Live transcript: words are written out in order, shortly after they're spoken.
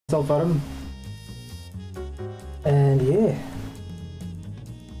bottom. And yeah.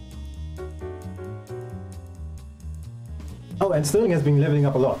 Oh, and Sterling has been leveling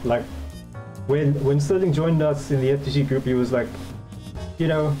up a lot. Like, when Sterling joined us in the FTG group, he was like, you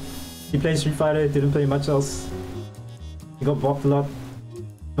know, he played Street Fighter, didn't play much else. He got bopped a lot.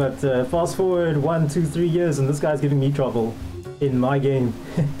 But fast forward 1, 2, 3 years and this guy's giving me trouble in my game.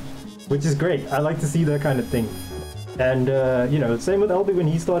 Which is great. I like to see that kind of thing. And, you know, same with LB when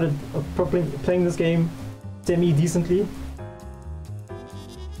he started playing this game semi-decently.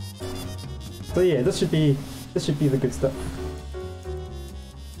 So yeah, this should be the good stuff.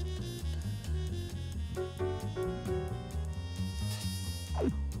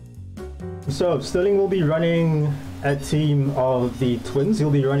 So, Sterling will be running a team of the twins. He'll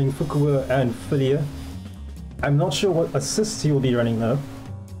be running Fukua and Filia. I'm not sure what assists he will be running though.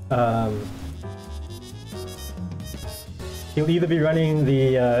 He'll either be running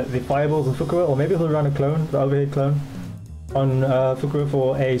the fireballs on Fukua, or maybe he'll run a clone, the overhead clone, on Fukua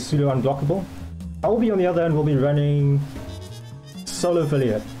for a pseudo unblockable. I'll be on the other end, will be running solo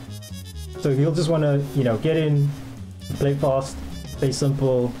Filia. So he'll just want to, you know, get in, play fast, play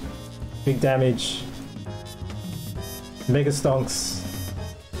simple, big damage, mega stonks.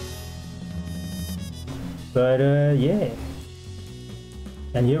 But yeah.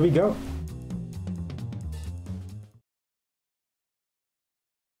 And here we go.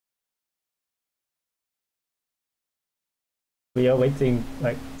 We are waiting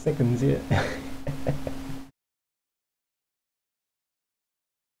like seconds here.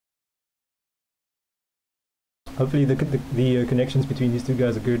 Hopefully the connections between these two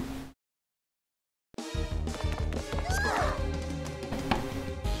guys are good.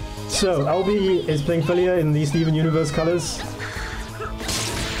 So, Albie is playing Filia in the Steven Universe colors.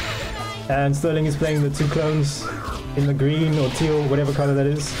 And Sterling is playing the two clones in the green or teal, whatever color that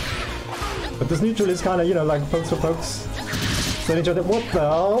is. But this neutral is kind of, you know, like pokes for pokes. Sterling tried to... What the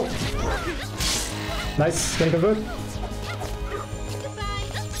hell? Nice, can convert.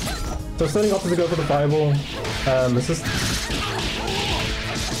 So Sterling opted to go for the fireball. Assist.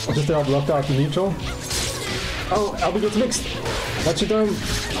 Just to help lock out the neutral. Oh, Albie gets mixed. Watch your dome.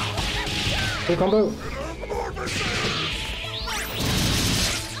 Full combo.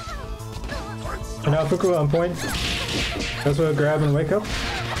 And now Fukua on point. Goes for a grab and wake up.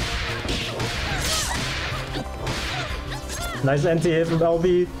 Nice anti-hit from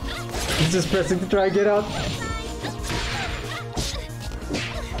LB. He's just pressing to try and get out.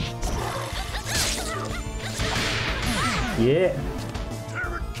 Yeah.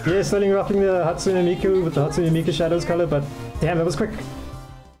 Yeah, Sterling roughing the Hatsune Miku with the Hatsune Miku Shadows color, but damn, that was quick.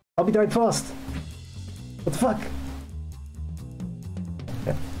 Albie died fast. What the fuck?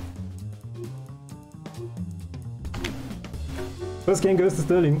 First game goes to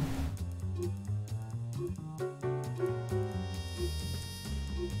Sterling.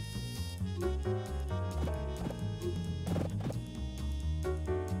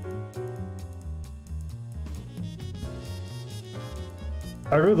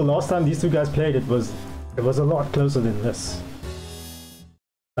 I remember the last time these two guys played, it was a lot closer than this.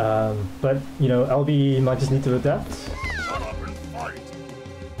 But you know, LB might just need to adapt.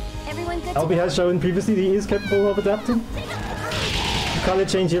 LB has shown previously that he is capable of adapting. The color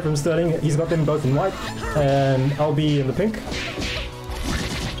change here from Sterling, he's got them both in white and LB in the pink.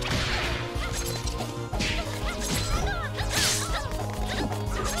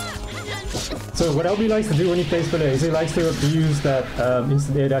 So what LB likes to do when he plays Filia is he likes to abuse that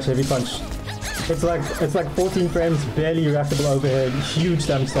instant air dash heavy punch. It's like 14 frames, barely reactable overhead, huge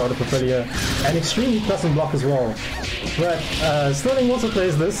damage starter for Filia, and extremely plus and block as well. But Sterling also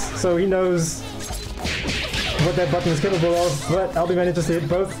plays this, so he knows what that button is capable of, but LB manages to hit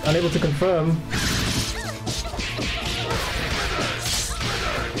both, unable to confirm.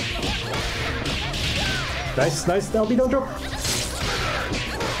 Nice, nice, LB don't drop!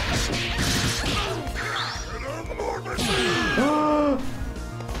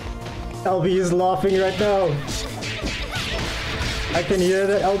 LB is laughing right now. I can hear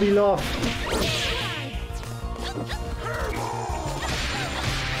that LB laugh.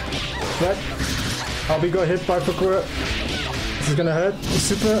 But LB got hit by Fukua. This is gonna hurt.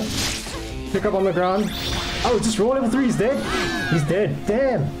 Super. Pick up on the ground. Oh, just roll level 3. He's dead. He's dead.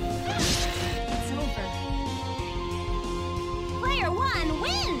 Damn. It's over. Player 1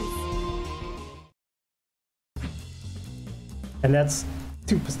 wins. And that's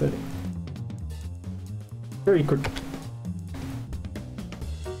 2 for Sterling. Very quick.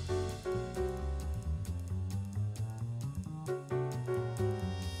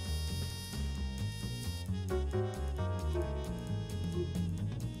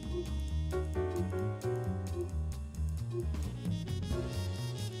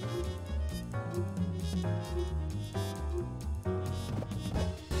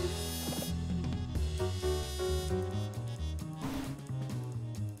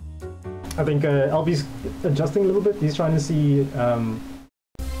 I think LB's adjusting a little bit. He's trying to see,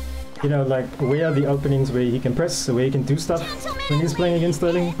 you know, like where are the openings where he can press, where he can do stuff when he's playing against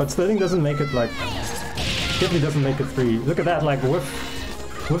Sterling. But Sterling doesn't make it like, definitely doesn't make it free. Look at that, like whiff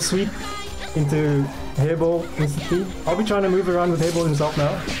sweep into hairball instantly. I'll be trying to move around with hairball himself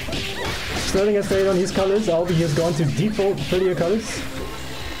now. Sterling has stayed on his colors. Albie has gone to default prettier colors.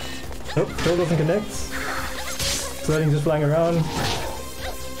 Nope, still doesn't connect. Sterling just flying around.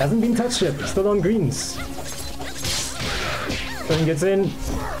 Hasn't been touched yet, still on greens. Sterling gets in.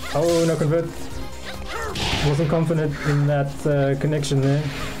 Oh, no convert. Wasn't confident in that connection there.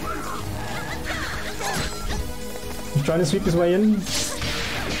 He's trying to sweep his way in.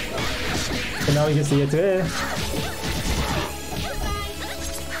 And now he gets the air-to-air.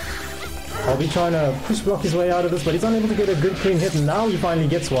 I'll be trying to push block his way out of this, but he's unable to get a good clean hit, and now he finally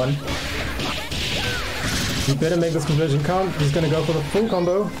gets one. He better make this conversion count. He's gonna go for the full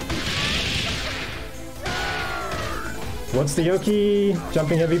combo. What's the Yoki?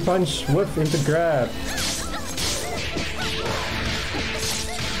 Jumping heavy punch, whiff into grab.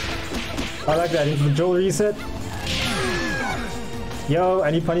 I like that, into the dual reset. Yo,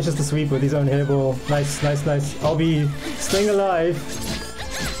 and he punishes the sweep with his own hairball. Nice, nice, nice. I'll be staying alive.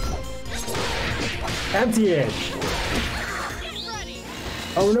 Anti-edge.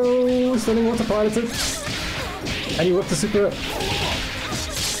 Oh no, Sterling water piloted. And he whipped the super.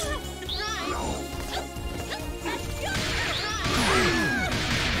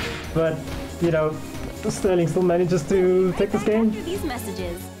 But, you know, Sterling still manages to take this game. These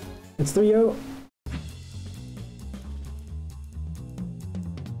messages. It's 3-0.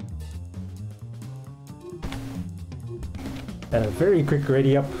 And a very quick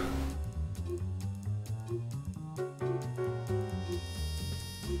ready up.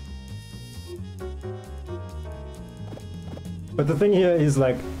 But the thing here is,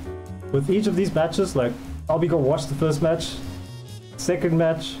 like, with each of these matches, like, Albie got watched the first match, second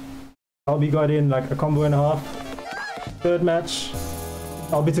match, Albie got in like a combo and a half, third match,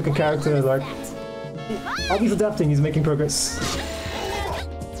 Albie took a character, like, Albie's adapting, he's making progress.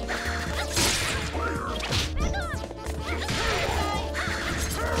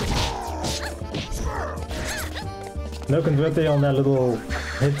 No convert there on that little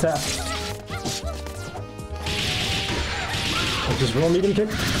hit tap. Just raw medium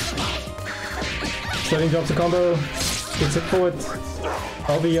kick. Sterling drops a combo, gets hit forward.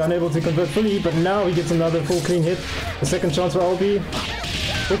 Albie unable to convert fully, but now he gets another full clean hit. The second chance for Albie.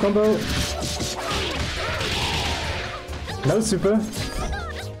 Full combo. No super.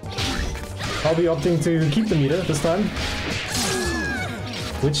 Albie opting to keep the meter this time,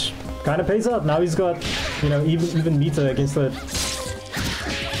 which kind of pays out. Now he's got, you know, even meter against the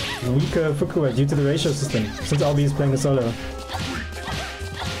weaker Fukua due to the ratio system, since Albie is playing the solo.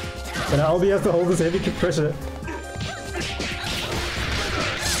 And now Albie has to hold this heavy kick pressure.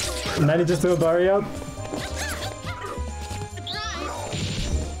 Manages to Obari out.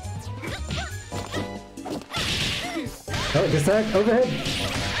 Oh, gets tagged, overhead.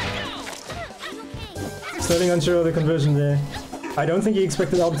 Sterling unsure of the conversion there. I don't think he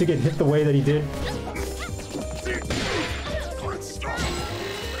expected Albie to get hit the way that he did.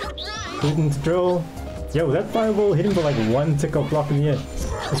 Putin to drill. Yo, that fireball hit him for like one tick of block in the air.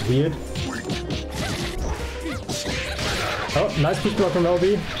 That's weird. Oh, nice push block from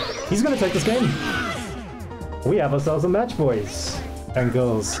LB. He's gonna take this game. We have ourselves a match, boys and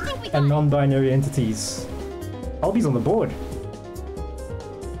girls and non-binary entities. LB's on the board.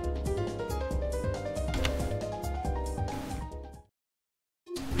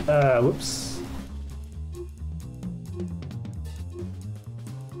 Whoops.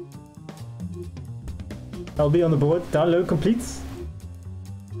 LB on the board. Download complete.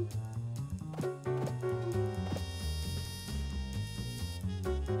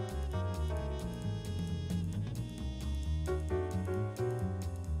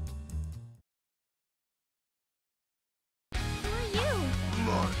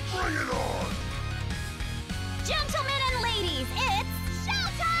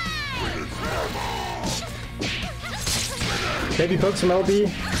 Baby pokes from LB,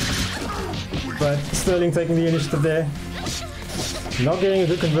 but Sterling taking the initiative there. Not getting a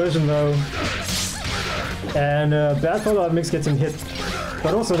good conversion though. And bad follow-up mix gets him hit.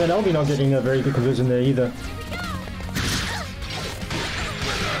 But also then LB not getting a very good conversion there either.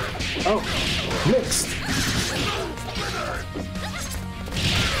 Oh, mixed!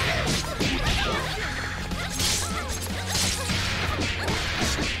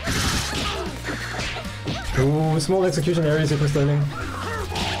 Ooh, small execution areas here for Sterling.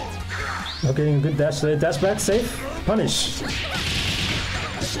 Not getting a good dash there. Dash back, safe. Punish.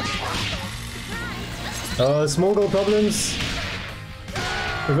 Small goal problems.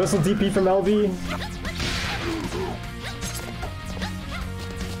 Reversal DP from LB.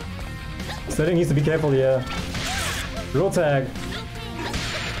 Sterling needs to be careful here. Roll tag.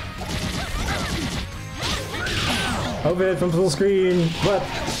 Overhead from full screen, but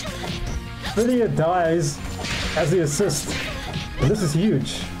Filia dies as the assist. And this is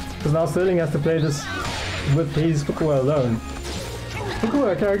huge, because now Sterling has to play this with his Fukuwa alone.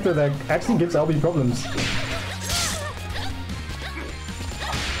 Fukuwa, a character that actually gives LB problems.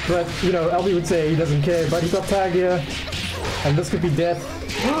 But, you know, LB would say he doesn't care, but he got tagged here, and this could be death.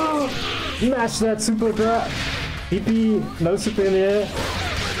 Smash that super grab! EP, no super in the air.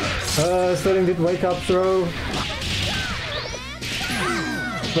 Sterling did wake up throw.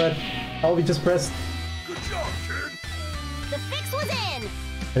 But LB just pressed. Good job, kid. The fix was in.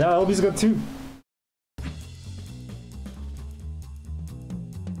 And now LB's got 2.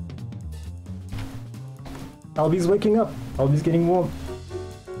 LB's waking up. LB's getting warm.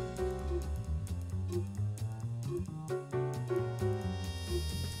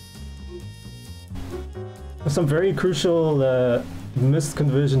 Some very crucial missed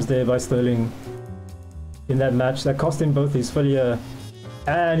conversions there by Sterling in that match that cost him both his Filia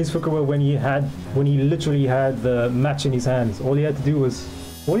and his Fukuwa when he literally had the match in his hands. All he had to do was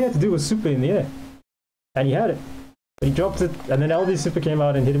super in the air, and he had it. But he dropped it, and then LB's super came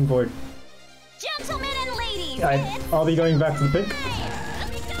out and hit him for it. Gentlemen and ladies, I'll be going back to the pink.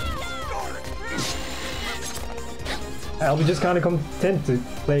 I'll be just kind of content to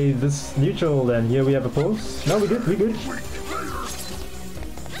play this neutral, and here we have a pause. No, we good.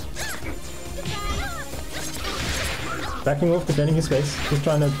 Backing off, defending his space, just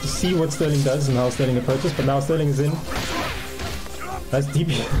trying to see what Sterling does and how Sterling approaches, but now Sterling is in. Nice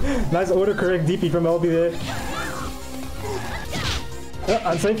DP, nice autocorrect DP from LB there.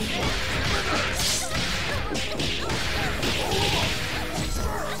 Oh, unsafe.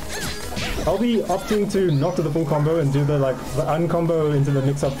 LB opting to not do the full combo and do the uncombo into the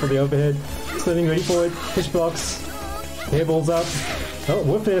mix-up for the overhead. Sterling ready for it, push blocks, hairballs up. Oh,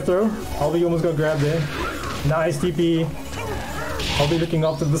 whip air throw. LB almost got grabbed there. Nice TP. I'll be looking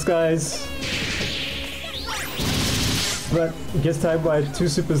after this guys. But gets tagged by 2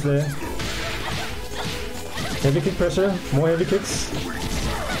 supers there. Heavy kick pressure, more heavy kicks.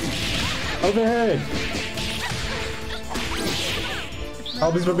 Overhead!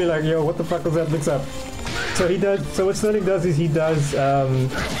 Albi's probably like, yo, what the fuck was that mix up? So what Sterling does is he does,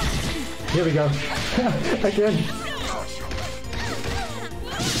 here we go. Again.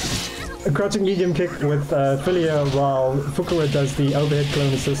 A crouching medium kick with Filia while Fukuwa does the overhead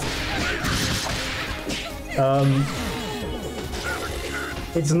clone assist.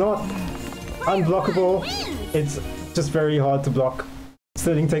 It's not unblockable, it's just very hard to block.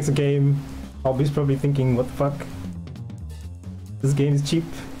 Sterling takes a game, Albi's probably thinking, what the fuck? This game is cheap.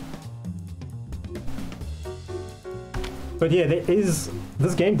 But yeah, this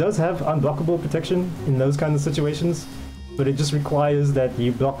game does have unblockable protection in those kind of situations, but it just requires that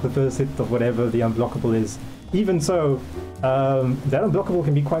you block the first hit of whatever the unblockable is. Even so, that unblockable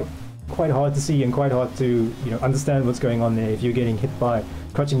can be quite hard to see and quite hard to understand what's going on there if you're getting hit by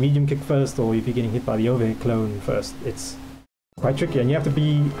crouching medium kick first or if you're getting hit by the overhead clone first. It's quite tricky and you have to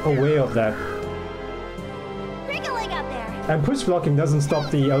be aware of that. Wriggling up there. And push blocking doesn't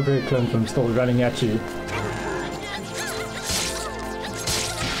stop the overhead clone from still running at you.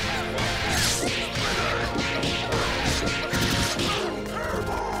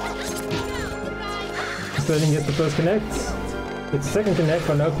 Sterling gets the first connect. It's the second connect,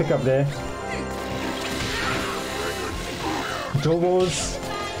 but no pickup there. Dual wars.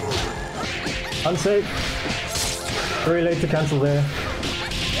 Unsafe. Very late to cancel there.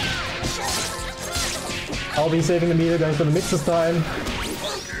 I'll be saving the meter, going for the mix this time.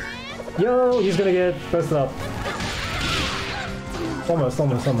 Yo, he's gonna get busted up. Almost.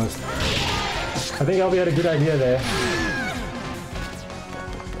 I think Albie had a good idea there.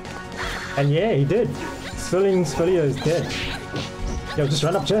 And yeah, he did. Sterling's Filia is dead. Yo, just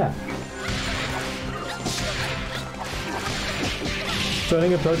run up chair.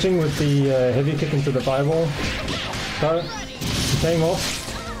 Sterling approaching with the heavy kick into the fireball. Go. Paying off.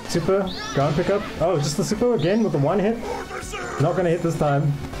 Super. Go and pick up. Oh, just the super again with the one hit. Not gonna hit this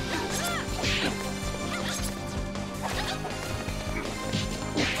time.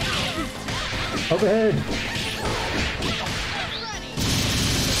 Overhead.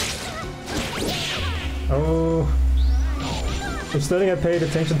 Oh. If Sterling had paid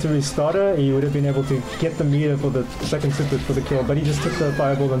attention to his starter, he would have been able to get the meter for the second super for the kill, but he just took the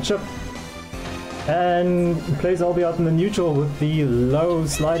fireball and chip. And plays Albie out in the neutral with the low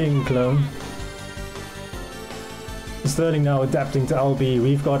sliding clone. Sterling now adapting to LB.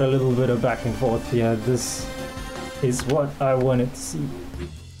 We've got a little bit of back and forth here. This is what I wanted to see.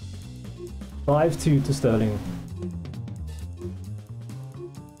 5-2 to Sterling.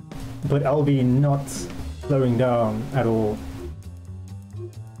 But LB not slowing down at all.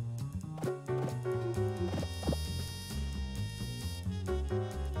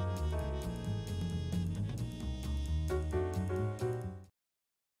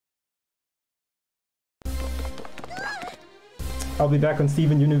 I'll be back on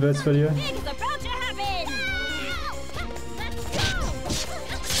Steven Universe for you.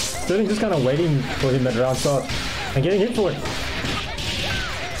 Sterling just kind of waiting for him at round start and getting hit for it.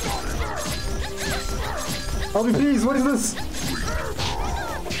 I'll be pleased, what is this?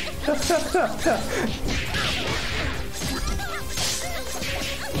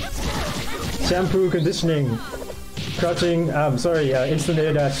 Shampoo conditioning. Crouching, instant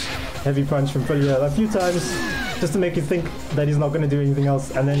air dash, heavy punch from Fulia a few times. Just to make you think that he's not going to do anything else,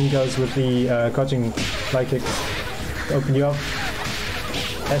 and then he goes with the crouching fly kick to open you up.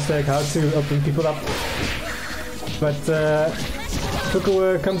 Hashtag how to open people up. But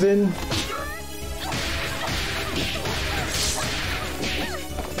Fukuwa comes in.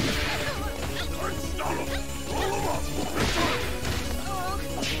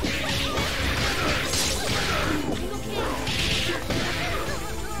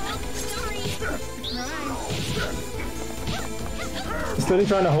 Sterling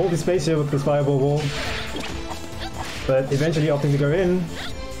trying to hold his space here with this fireball wall, but eventually opting to go in,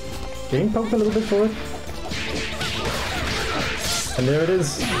 getting poked a little bit forward, and there it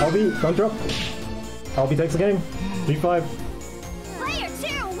is. Albie, don't drop. Albie takes the game. 3-5. Player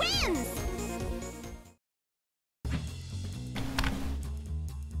 2 wins!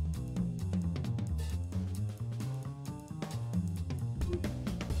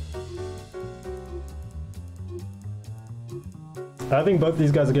 I think both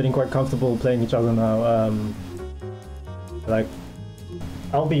these guys are getting quite comfortable playing each other now. Like,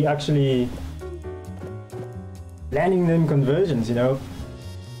 I'll be actually landing them conversions, you know,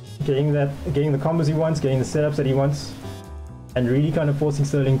 getting the combos he wants, getting the setups that he wants, and really kind of forcing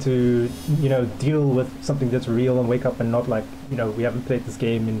Sterling to, you know, deal with something that's real and wake up and not like, you know, we haven't played this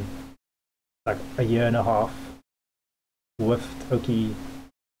game in like a year and a half. Whiffed, okay.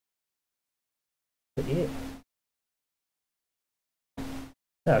 But yeah.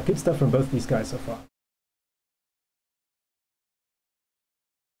 Yeah, good stuff from both these guys so far.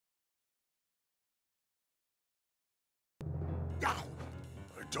 I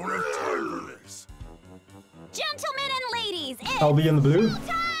don't have time for this. Gentlemen and ladies, it's I'll be in the blue.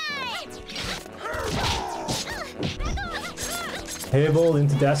 time! Hairball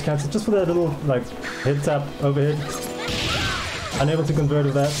into dash cancel just for that little like head tap overhead. Unable to convert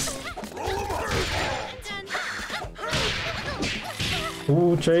with that.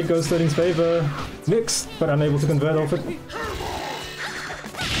 Ooh, trade goes Sterling's favor. Mix, but unable to convert off it.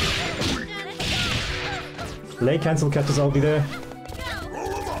 Lay cancel catches I'll be there.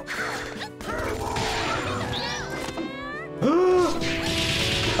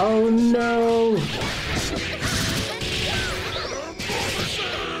 Oh no!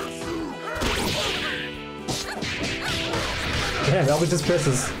 Damn, that was just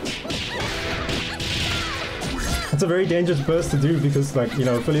presses. It's a very dangerous burst to do because, like, you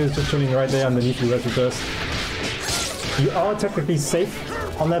know, Fulia is just chilling right there underneath you as you burst. You are technically safe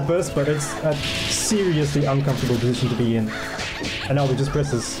on that burst, but it's a seriously uncomfortable position to be in. And now we just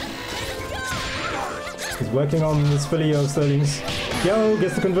presses. He's working on this Fulia of Sterling's. Yo,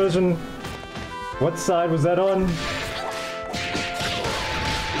 gets the conversion. What side was that on?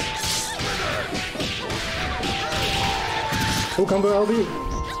 Full combo LB.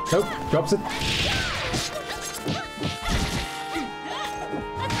 Nope, drops it.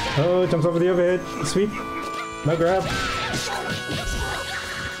 Oh, jumps over the overhead. Sweep. No grab.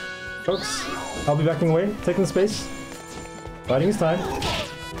 Folks, I'll be backing away, taking the space. Biding his time.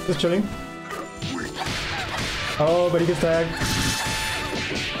 Just chilling. Oh, but he gets tagged.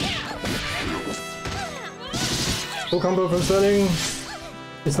 Full combo from Sterling.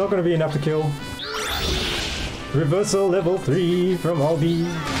 It's not going to be enough to kill. Reversal level 3 from Albie.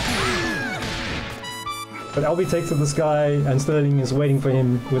 But Albie takes to the sky and Sterling is waiting for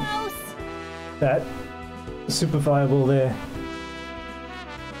him with that super fireball there.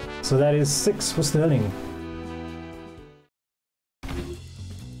 So that is 6 for Sterling.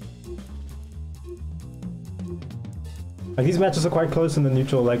 Like, these matches are quite close in the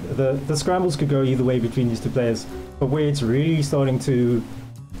neutral. Like the scrambles could go either way between these two players. But where it's really starting to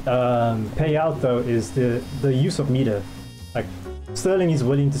pay out though is the use of meter. Like Sterling is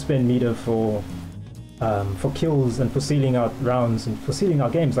willing to spend meter for for kills and for sealing out rounds and for sealing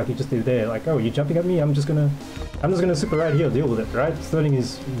out games like he just did there. Like, oh, you're jumping at me, I'm just gonna super right here, deal with it, right? Sterling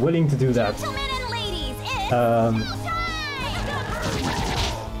is willing to do that. Gentlemen and ladies, it's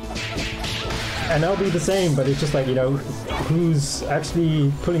And I'll be the same, but it's just like, you know, who's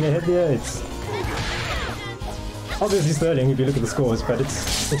actually pulling ahead there? It's obviously Sterling if you look at the scores, but it's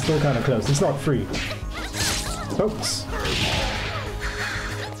still kind of close. It's not free. Folks.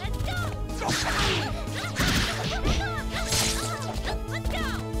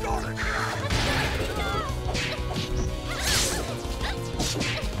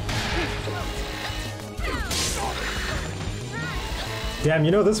 Damn,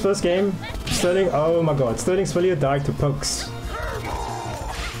 you know this first game, Sterling, oh my god, Sterling's Filia died to pokes.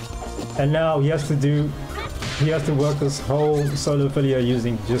 And now he has to work this whole solo Filia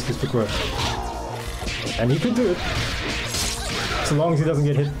using just his quick work. And he could do it, so long as he doesn't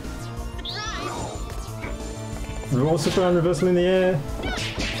get hit. Raw super and reversal in the air.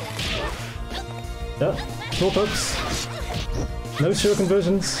 Yep, more pokes. No sure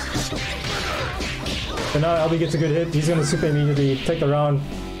conversions. But now Albie gets a good hit, he's gonna super immediately, take the round,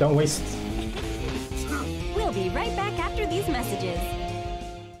 don't waste. We'll be right back after these messages.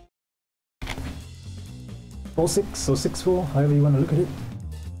 4-6 or 6-4, however you want to look at it.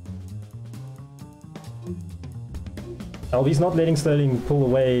 Albie's not letting Sterling pull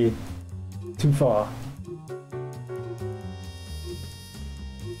away too far.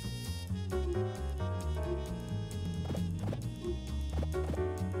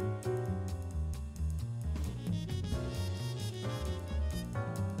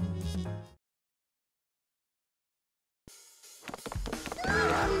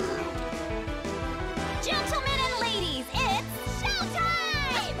 Gentlemen and ladies, it's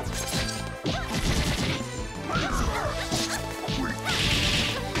showtime!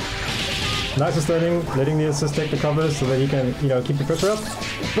 Nice of Sterling, letting the assist take the cover so that he can, you know, keep the pressure up.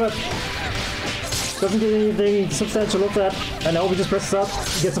 But doesn't get anything substantial of that. And Albie just presses up,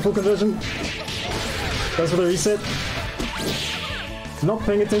 gets a full conversion. Goes for the reset. Not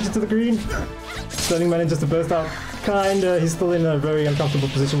paying attention to the green. Sterling manages to burst out. Kinda, he's still in a very uncomfortable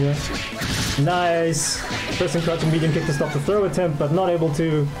position here. Nice! Pressing crouching medium kick to stop the throw attempt, but not able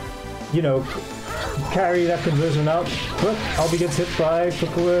to, you know, carry that conversion out. But Albie gets hit by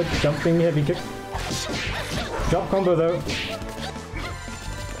forward, jumping heavy kick. Drop combo though.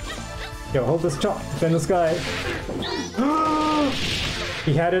 Yo, hold this chop, defend the sky.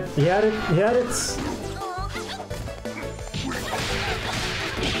 He had it, he had it, he had it!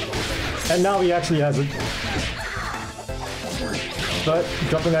 And now he actually has it. But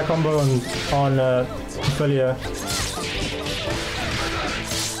dropping that combo on Filia.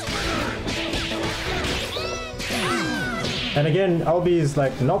 And again, Albie is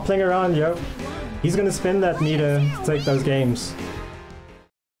like not playing around, yo. He's gonna spend that meter to take those games.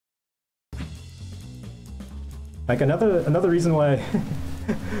 Like another reason why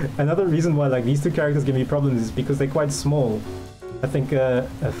another reason why like these two characters give me problems is because they're quite small. I think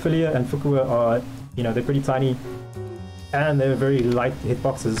Filia and Fukua are, you know, they're pretty tiny. And they're very light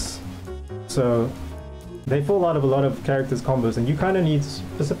hitboxes, so they fall out of a lot of characters' combos, and you kind of need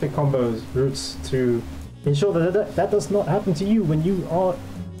specific combos routes to ensure that that does not happen to you when you are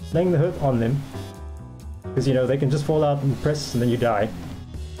laying the hurt on them, because you know they can just fall out and press and then you die.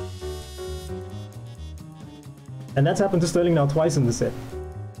 And that's happened to Sterling now twice in the set.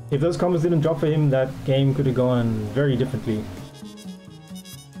 If those combos didn't drop for him, that game could have gone very differently.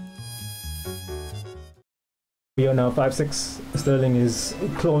 We are now 5-6. Sterling is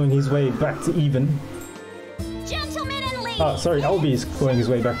clawing his way back to even. Gentlemen and ladies, Ah, sorry, Albie is clawing his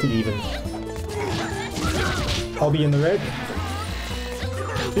way back to even. Albie in the red.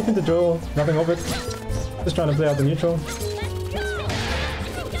 Keeping the draw, nothing of it. Just trying to play out the neutral.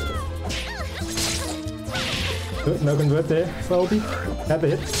 Good, no convert there for Albie. Had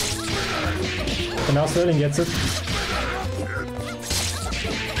the hit. And now Sterling gets it.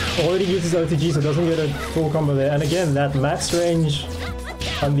 Already uses OTG, so doesn't get a full combo there. And again, that max range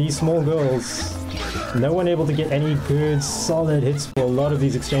on these small girls. No one able to get any good, solid hits for a lot of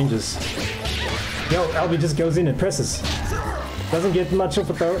these exchanges. Yo, Albie just goes in and presses. Doesn't get much of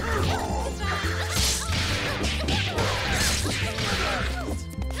it though.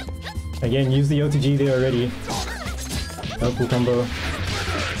 Again, use the OTG there already. No full combo.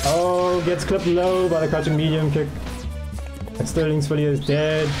 Oh, gets clipped low by the crouching medium kick. And Sterling's Filia is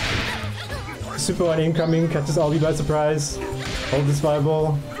dead. Super one incoming, catches Albie by surprise. Hold this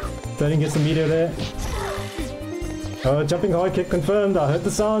fireball. Sterling gets the meter there. Oh, jumping hard kick confirmed. I heard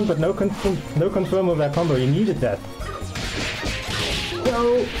the sound, but no confirm of that combo. You needed that.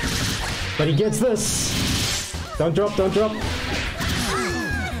 Go! But he gets this! Don't drop, don't drop!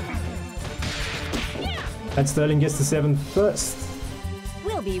 And Sterling gets the 7th first.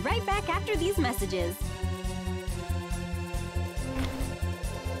 We'll be right back after these messages.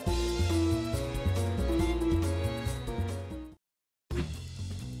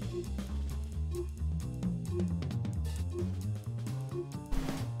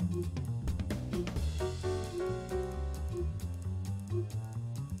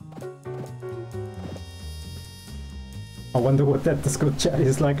 I wonder what that Discord chat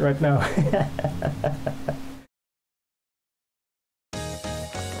is like right now.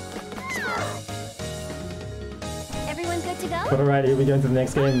 Everyone good to go? But alright, here we go into the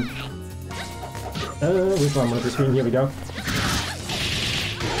next game. Which one? On the screen, here we go.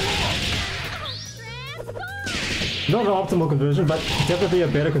 Not an optimal conversion, but definitely a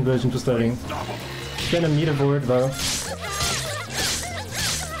better conversion for Sterling. Spend a meter for it though.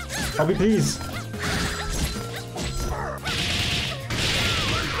 I'll be pleased.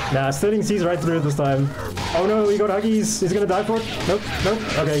 Nah, Sterling sees right through it this time. Oh no, he got Huggies. He's gonna die for it. Nope, nope.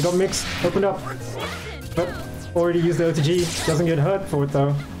 Okay, he got mixed. Opened up. But already used the OTG. Doesn't get hurt for it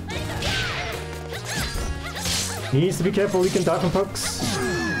though. He needs to be careful. He can die from pokes.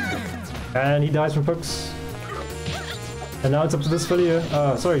 And he dies from pokes. And now it's up to this Filier.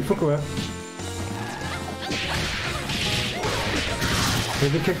 Sorry, Fukua.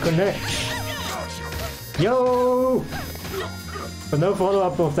 Heavy kick connect. Yo! But no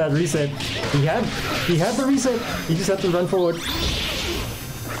follow-up of that reset. He had the reset. He just had to run forward.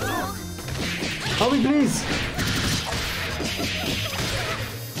 Hurry, please!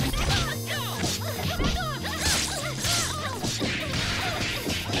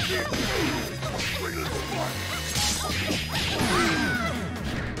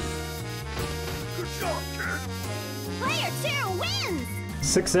 Player 2 wins!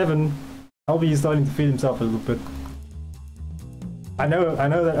 6-7. LB is starting to feel himself a little bit. I know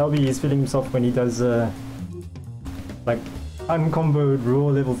that LB is feeling himself when he does like uncomboed raw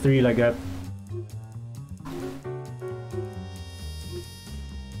level 3 like that.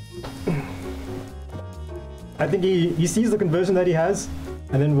 I think he sees the conversion that he has,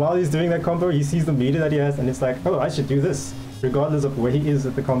 and then while he's doing that combo, he sees the meter that he has, and it's like, oh, I should do this, regardless of where he is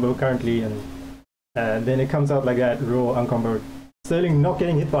at the combo currently, and then it comes out like that, raw, uncomboed. Sterling not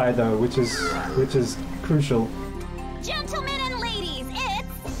getting hit by it though, which is crucial. Gentlemen and ladies,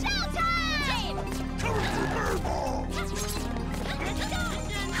 it's showtime!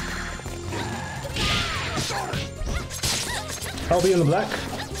 I'll be in the black.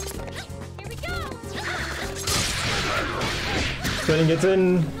 Here we go! Sterling gets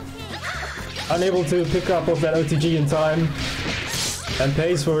in, unable to pick up off that OTG in time, and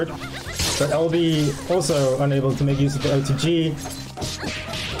pays for it. But LB also unable to make use of the OTG.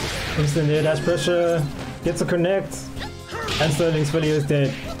 Instant air dash pressure, gets a connect, and Sterling's Filier is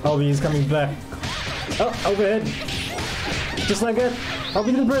dead. LB is coming back. Oh, overhead! Just like that, LB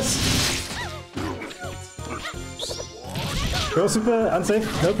didn't press. Go super,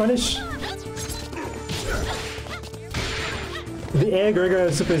 unsafe, no punish. The air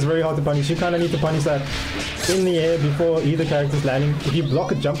Gregor super is very hard to punish. You kind of need to punish that in the air before either character's landing. If you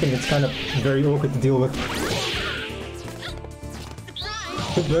block it jumping, it's kind of very awkward to deal with.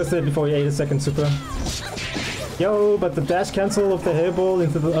 Quick burst there before you ate a second super. Yo, but the dash cancel of the hairball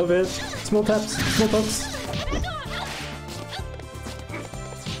into the overhead. Small taps, small pokes.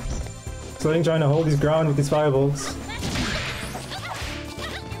 Sterling trying to hold his ground with his fireballs.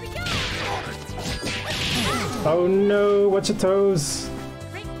 Oh no, watch your toes.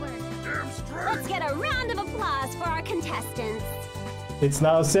 Great work. Let's get a round of applause for our contestants. It's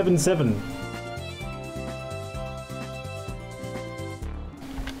now 7-7.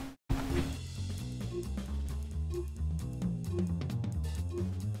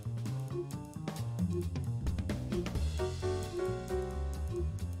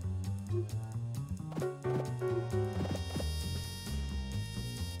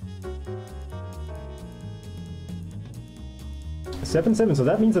 So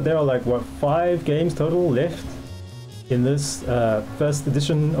that means that there are like, what, 5 games total left in this first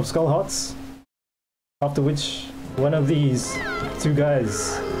edition of Skullhearts? After which one of these 2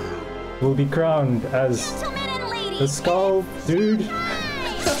 guys will be crowned as Gentlemen and ladies, the Skull Dude.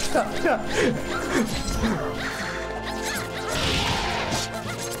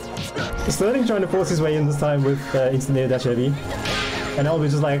 Sterling trying to force his way in this time with instant air dash heavy. And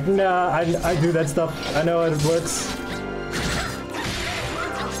Elby's just like, nah, I do that stuff. I know how it works.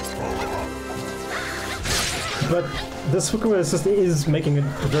 But this Fukua assist is making it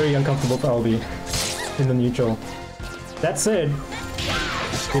very uncomfortable for LB in the neutral. That said,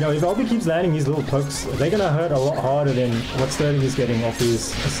 You know, if LB keeps landing these little pokes, they're gonna hurt a lot harder than what Sterling is getting off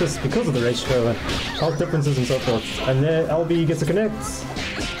his assists because of the ratio and health differences and so forth. And there LB gets a connect,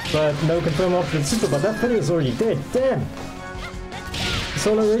 but no confirm off the super, but that Filia is already dead. Damn!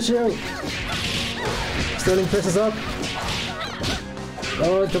 Solo ratio. Sterling presses up.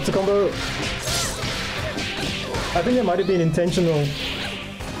 Oh, drops a combo. I think it might have been intentional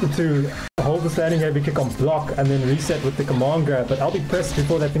to hold the standing heavy kick on block and then reset with the command grab, but I'll be pressed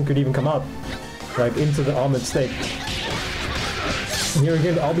before that thing could even come out, like into the armored state. And here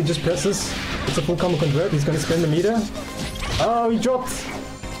again, I'll be just presses. It's a full combo convert. He's going to spend the meter. Oh, he dropped.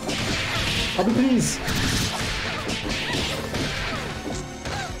 I'll be please.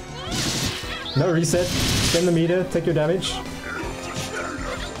 No reset. Spend the meter. Take your damage.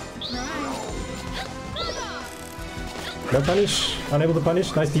 No punish. Unable to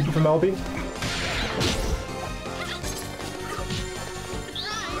punish. Nice TP from LB.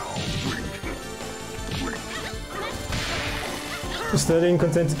 Sterling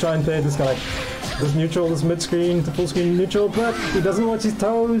content to try and play this guy like this neutral, this mid screen to full screen neutral, but he doesn't watch his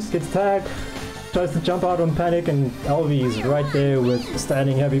toes, gets tagged, tries to jump out on panic, and LB is right there with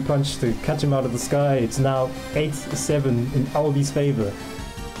standing heavy punch to catch him out of the sky. It's now 8-7 in LB's favor.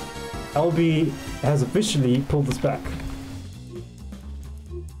 LB has officially pulled this back.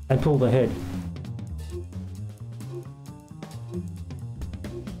 And pulled ahead.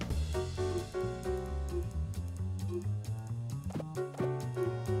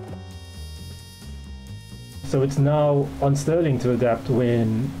 So it's now on Sterling to adapt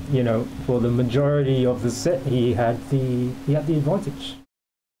when, you know, for the majority of the set he had the advantage.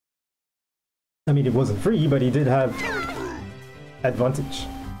 I mean, it wasn't free, but he did have advantage.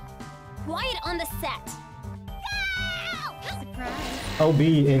 Quiet on the set.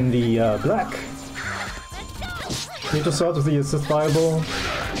 LB in the black. Neutral starts with the assist fireball.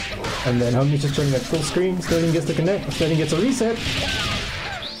 And then Homie's just showing at full screen. Sterling gets the connect. Sterling gets a reset.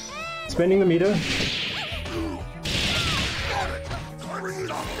 Spending the meter.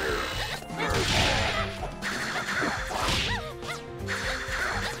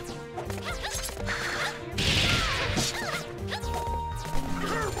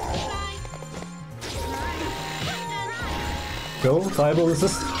 Go, fireball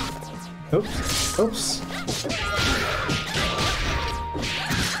assist. Oops, oops.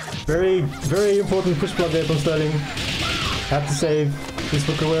 Very, very important push block there from Sterling. Have to save his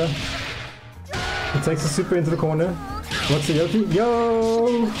Fukuwa. He takes the super into the corner. What's the Yoki?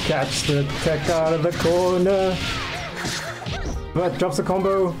 Yo! Catch the tech out of the corner. But drops a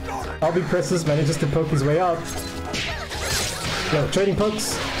combo. LB presses, manages to poke his way out. Yo, trading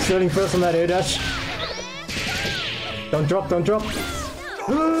pokes. Sterling first on that air dash. Don't drop, don't drop.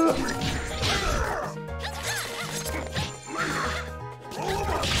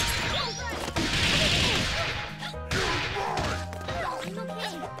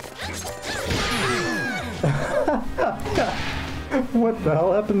 What the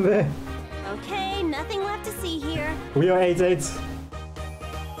hell happened there? Okay, nothing left to see here. We are 8-8.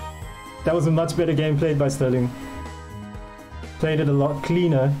 That was a much better game played by Sterling. Played it a lot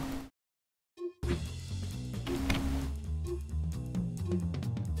cleaner.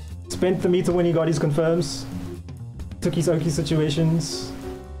 Spent the meter when he got his confirms, took his Oki situations,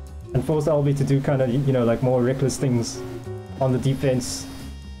 and forced LB to do kind of, you know, like more reckless things on the defense,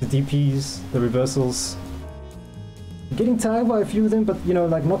 the DPs, the reversals. Getting tagged by a few of them, but, you know,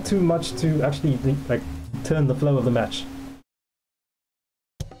 like not too much to actually, like, turn the flow of the match.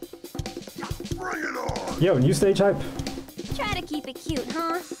 Bring it on! Yo, new stage hype. Try to keep it cute,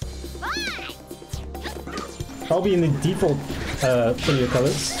 huh? I'll be in the default Filia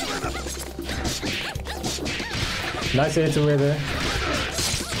colors. Nice air to wear there.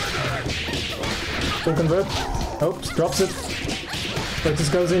 Full convert. Oops, drops it. But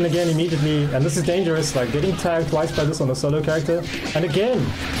just goes in again immediately, and this is dangerous, like getting tagged twice by this on a solo character. And again,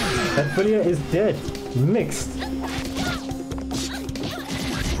 that Filia is dead. Mixed.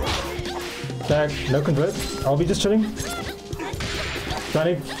 Tag, no convert. I'll be just chilling.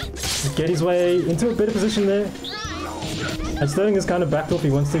 Trying to get his way into a better position there. And Sterling is kind of backed off.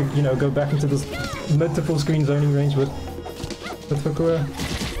 He wants to, you know, go back into this mid to full screen zoning range with Fukuwa.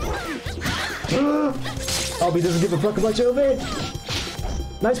 Albi doesn't give a fuck about your evade.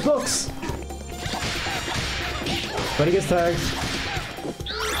 Nice blocks. But he gets tagged.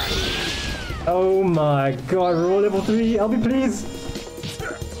 Oh my god, raw level 3. Albi, please.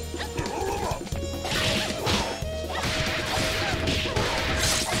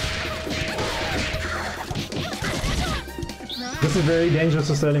 This is very dangerous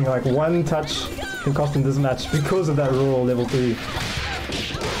for Sterling, like one touch can cost him this match because of that raw level 3.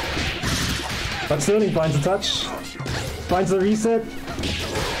 But Sterling finds a touch. Finds a reset.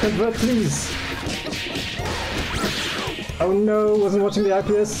 Convert, please. Oh no, wasn't watching the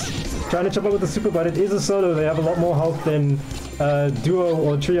IPS. Trying to chop up with the super, but it is a solo. They have a lot more health than duo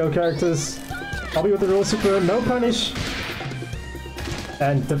or trio characters. I'll be with the raw super. No punish.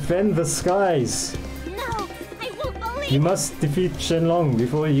 And defend the skies. No, I won't believe. You must defeat Shenlong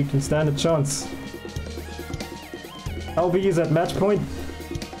before you can stand a chance. LB is at match point.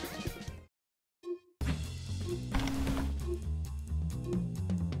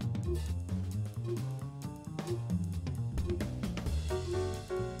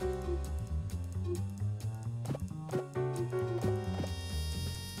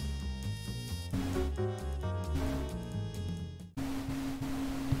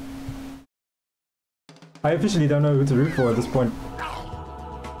 I officially don't know who to root for at this point.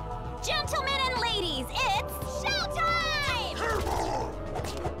 Gentlemen and ladies, it's showtime!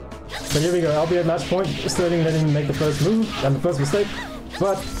 So here we go, I'll be at match point. Sterling letting him make the first move and the first mistake.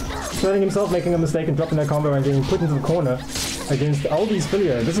 But Sterling himself making a mistake and dropping that combo and getting put into the corner against Albi's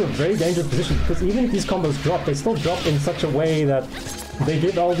Filia. This is a very dangerous position because even if these combos drop, they still drop in such a way that they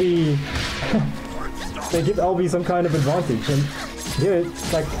give Albi they give Albi some kind of advantage. And here,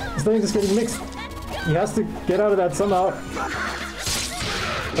 it's like Sterling just getting mixed. He has to get out of that somehow.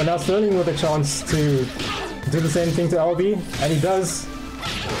 But now Sterling with a chance to do the same thing to Albi, and he does.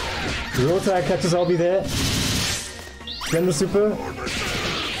 The raw tag catches Albi there. Spin the super.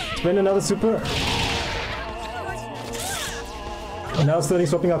 Spin another super. And now Sterling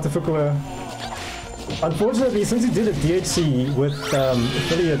swapping out to Fukua. Unfortunately, since he did a DHC with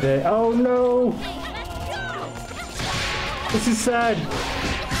Filia there. Oh no! This is sad.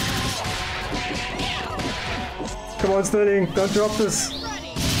 Come on, Sterling, don't drop this.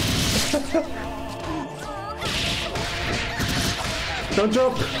 Don't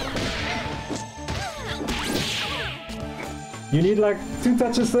drop. You need like 2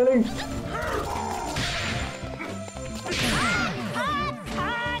 touches, Sterling.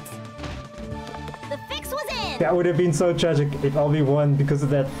 The fix was in. That would have been so tragic if Albi won because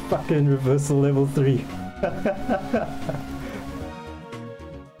of that fucking reversal level 3.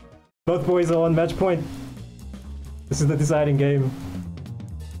 Both boys are on match point. This is the deciding game.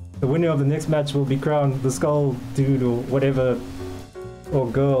 The winner of the next match will be crowned the Skull Dude or whatever, or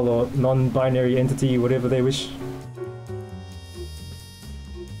girl or non-binary entity, whatever they wish.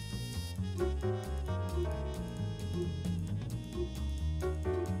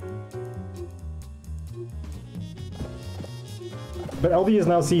 But LB has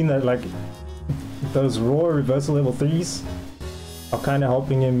now seen that like those raw reversal level 3s are kind of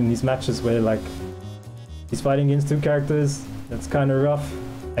helping him in these matches where like he's fighting against 2 characters, that's kind of rough,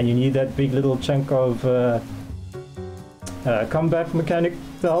 and you need that big little chunk of comeback mechanic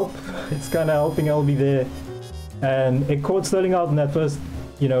to help. It's kind of helping LB there, and it caught Sterling out in that first,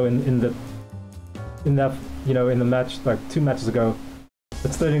 you know, in the match like 2 matches ago.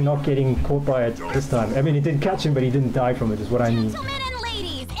 But Sterling not getting caught by it this time. I mean, he did catch him, but he didn't die from it, is what I mean. Gentlemen and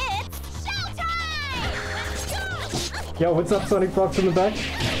ladies, it's showtime! Yo, what's up, Sonic Fox in the back?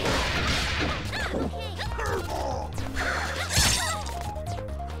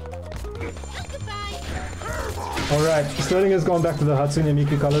 Alright, Sterling has gone back to the Hatsune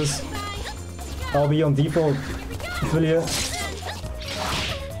Miku colors. I'll be on default Filia.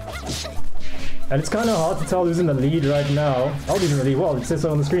 And it's kind of hard to tell who's in the lead right now. Albi's in the lead. Well, it says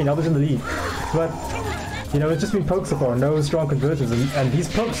so on the screen. Albi's in the lead. But, you know, it's just been pokes so far. No strong conversions. And these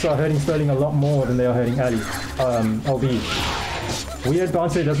pokes are hurting Sterling a lot more than they are hurting Albi. Weird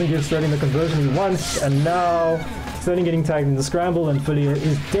bouncer doesn't give Sterling the conversion he wants. And now, Sterling getting tagged in the scramble and Filia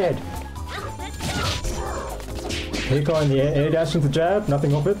is dead. Hiko in the air dash into jab,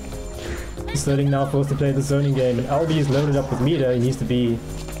 nothing of it. Sterling now forced to play the zoning game, and Albi is loaded up with meter. He needs to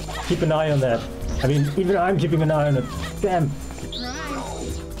keep an eye on that. I mean, even I'm keeping an eye on it. Damn.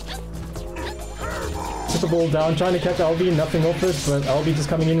 Super ball down, trying to catch Albi, nothing of it, but Albi just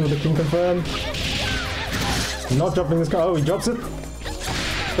coming in with a king confirm. Not dropping this car. Oh, he drops it.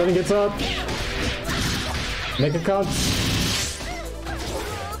 Sterling gets up. Make a count.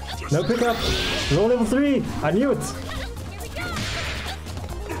 No pickup. Roll level 3. I knew it.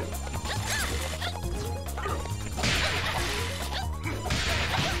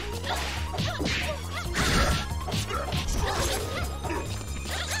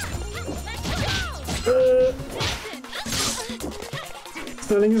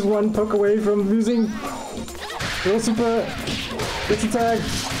 Sterling is 1 poke away from losing. Roll super. Gets a tag.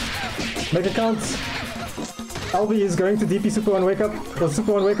 Make a count. Albi is going to DP super on wake up, or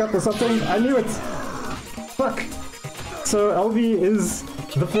super on wake up or something. I knew it! Fuck! So Albi is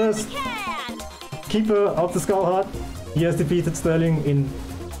the first keeper of the Skullheart. He has defeated Sterling in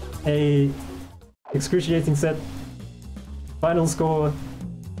a excruciating set. Final score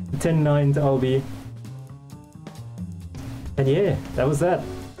 10-9 to LB. And yeah, that was that.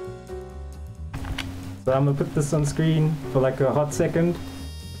 So I'm gonna put this on screen for like a hot second.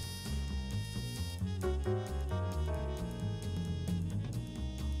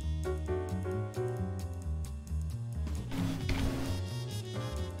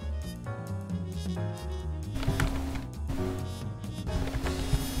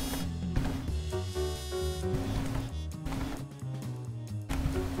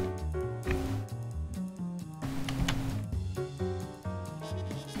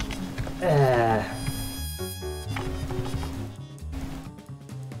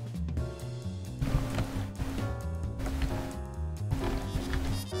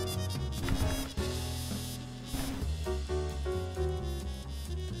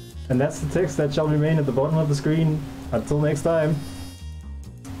 And that's the text that shall remain at the bottom of the screen. Until next time.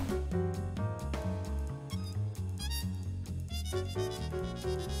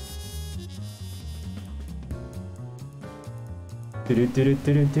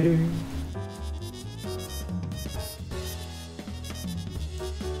 Do-do-do-do-do-do-do.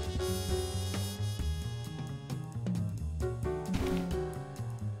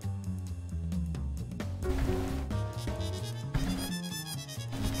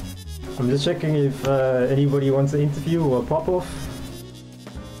 I'm just checking if anybody wants an interview or pop off.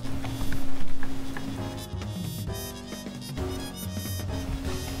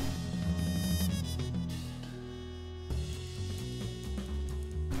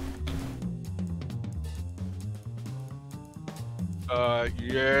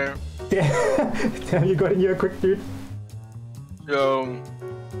 Yeah. Damn, you got in here quick, dude. So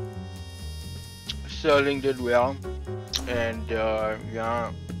Sterling did well, and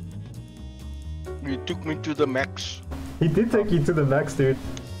yeah, he took me to the max. He did take you to the max, dude.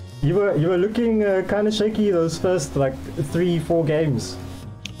 You were looking kind of shaky those first like 3-4 games.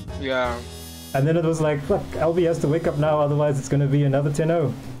 Yeah. And then it was like, fuck, LB has to wake up now, otherwise it's gonna be another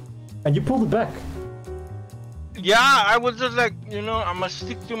 10-0. And you pulled it back. Yeah, I was just like, you know, I must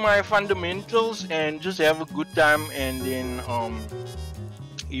stick to my fundamentals and just have a good time. And then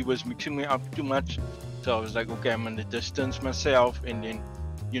he was mixing me up too much, so I was like, okay, I'm gonna distance myself. And then,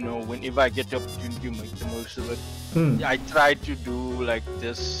 you know, whenever I get the opportunity, make the most of it. I try to do like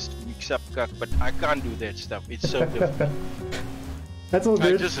this mix-up cuck, but I can't do that stuff. It's so difficult. That's all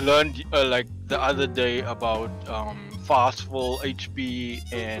good. I just learned like the other day about fast fall HP,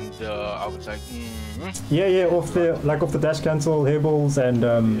 and I was like, yeah, off the dash cancel, hairballs, and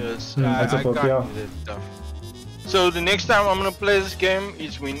yes, and so I forth, can't yeah. do that stuff. So the next time I'm gonna play this game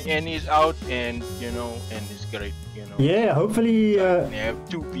is when Annie's out, and you know, and it's great, you know. Yeah, hopefully. They have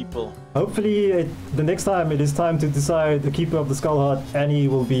 2 people. Hopefully, the next time it is time to decide the keeper of the Skullheart, Annie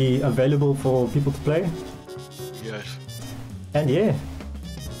will be available for people to play. Yes. And yeah.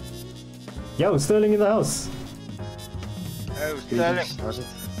 Yo, Sterling in the house. Hey, Sterling. How's it?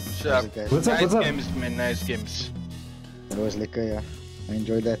 What's up? What's up? Nice What's up? games, man. Nice games. It was lekker, yeah. I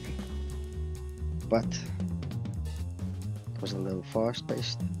enjoyed that. But it was a little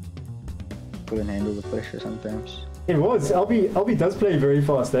fast-paced. Couldn't handle the pressure sometimes. It was. LB does play very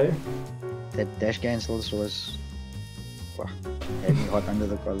fast, eh? That dash cancels was... Wow, had me hot under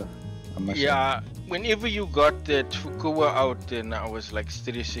the collar. I must say. Yeah, whenever you got that Fukuwa out, then I was like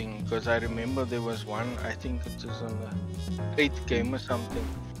stressing, because I remember there was one, I think it was on the 8th game or something,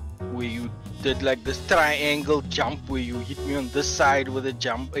 where you did like this triangle jump where you hit me on this side with a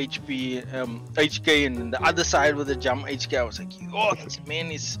jump HP HK, and then the other side with a jump HK. I was like, oh, this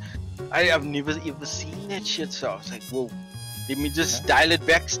man is... I've never ever seen that shit, so I was like, whoa, let me just dial it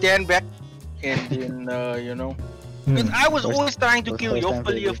back, stand back, and then you know, because I was always trying to kill your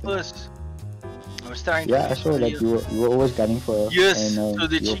player first. I was trying to I saw like you were always gunning for her. Yes, and so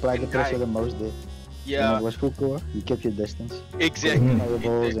that you she applied can the pressure die. the most there. Yeah, When it was Fukuwa, you kept your distance. exactly.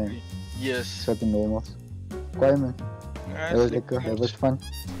 Fireballs Exactly. and Yes. certain normals. Quite man. That was lekker. That was fun.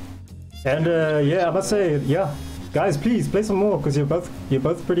 And yeah, I must say, yeah, guys, please play some more, because you're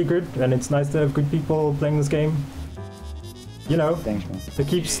both pretty good, and it's nice to have good people playing this game. You know, Thanks, man.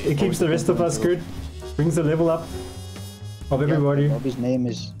 it keeps the rest of us good, brings the level up of everybody. Yeah, Bobby's name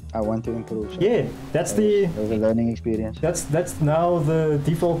is I want to improve. So Yeah, that's it was a learning experience. that's now the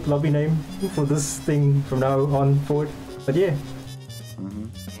default lobby name for this thing from now on forward. But yeah,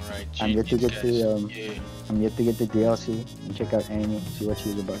 Alright, I'm yet to get the yeah, I'm yet to get the DLC and check out Annie, see what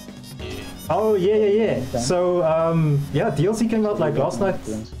she's about. yeah. oh yeah. So yeah, DLC came out like last night.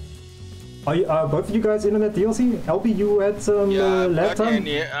 Are both of you guys in on that DLC? LB, you had some lab time?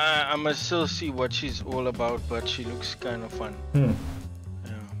 I must still see what she's all about, but she looks kind of fun. Hmm.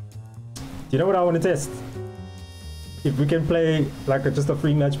 Yeah. You know what I want to test? If we can play like just a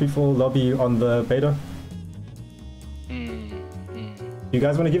free match before lobby on the beta. You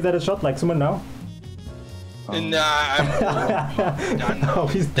guys want to give that a shot, like someone now? Nah, I'm done. Oh,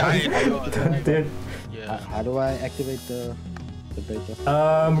 he's died. dead. Yeah. How do I activate the beta?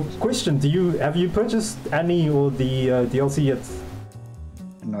 Question: have you purchased any or the DLC yet?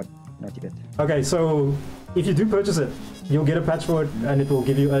 Not yet. Okay, so if you do purchase it, you'll get a patch for it, and it will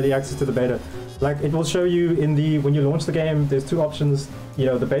give you early access to the beta. Like it will show you when you launch the game. There's two options. You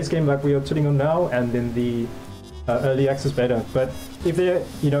know, the base game like we are sitting on now, and then the early access beta. But if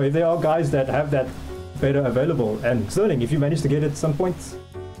there are guys that have that beta available, and Sterling, if you manage to get it at some point,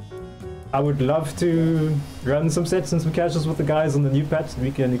 I would love to run some sets and some casuals with the guys on the new patch.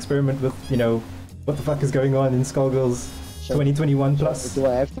 We can experiment with, what the fuck is going on in Skullgirls 2021 plus. Do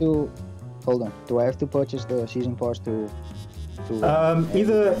I have to hold on? Do I have to purchase the season pass to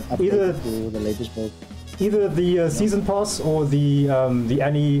either to the latest build? Either the season pass or the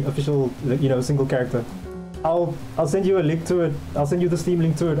Annie official, single character. I'll send you a link to it. I'll send you the Steam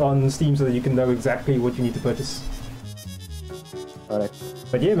link to it on Steam so that you can know exactly what you need to purchase. Alright.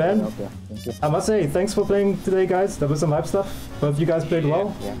 But yeah, man. Okay, thank you. I must say, thanks for playing today, guys. That was some hype stuff. Both of you guys played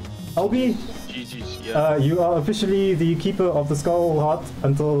well. Yeah. Albie, GG's, yeah. you are officially the keeper of the Skullheart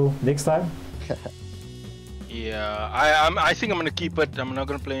until next time. Yeah, I think I'm gonna keep it. I'm not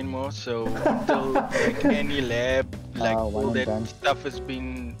gonna play anymore. So until like any lab, like all that stuff has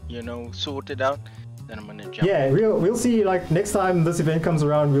been, sorted out, then I'm gonna jump. Yeah, we'll see. Like next time this event comes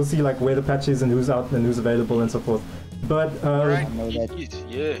around, we'll see like where the patch is and who's out and who's available and so forth. But right.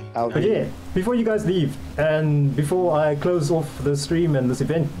 Yeah. But yeah, before you guys leave and before I close off the stream and this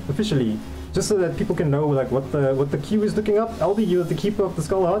event officially, just so that people can know like what the queue is looking up. Albie, you're the keeper of the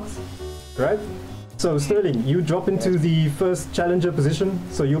Skullhearts, right? So Sterling, you drop into the first challenger position,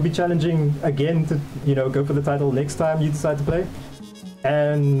 so you'll be challenging again to go for the title next time you decide to play.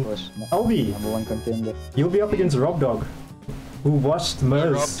 And Albie, #1 contender. You'll be up against Rob Dog, who washed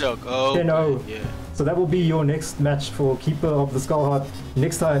Mers. Rob Dog, oh, 10-0. yeah. So that will be your next match for Keeper of the Skullheart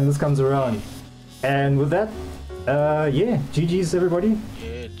next time this comes around. And with that, yeah, GG's everybody.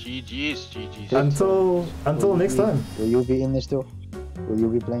 Yeah, GG's. Until next time. Will you be in this too? Will you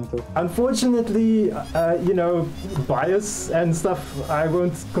be playing too? Unfortunately, bias and stuff, I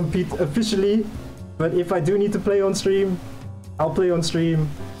won't compete officially. But if I do need to play on stream, I'll play on stream.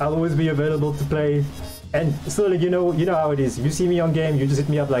 I'll always be available to play. And Sterling, you know how it is. You see me on game, you just hit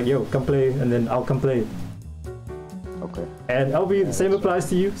me up like, yo, come play, and then I'll come play. Okay. And LB, the same applies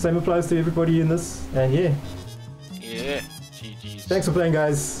to you. Same applies to everybody in this. And yeah. Yeah, GG's. Thanks for playing,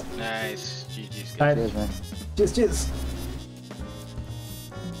 guys. Nice, GG's. Right. Cheers, man. Cheers.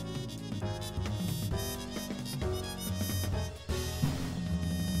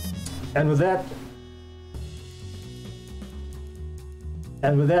 And with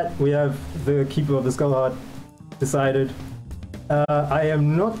that, we have the Keeper of the Skullheart decided. I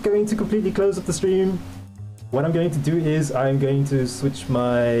am not going to completely close up the stream. What I'm going to do is I'm going to switch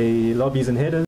my lobbies and headers.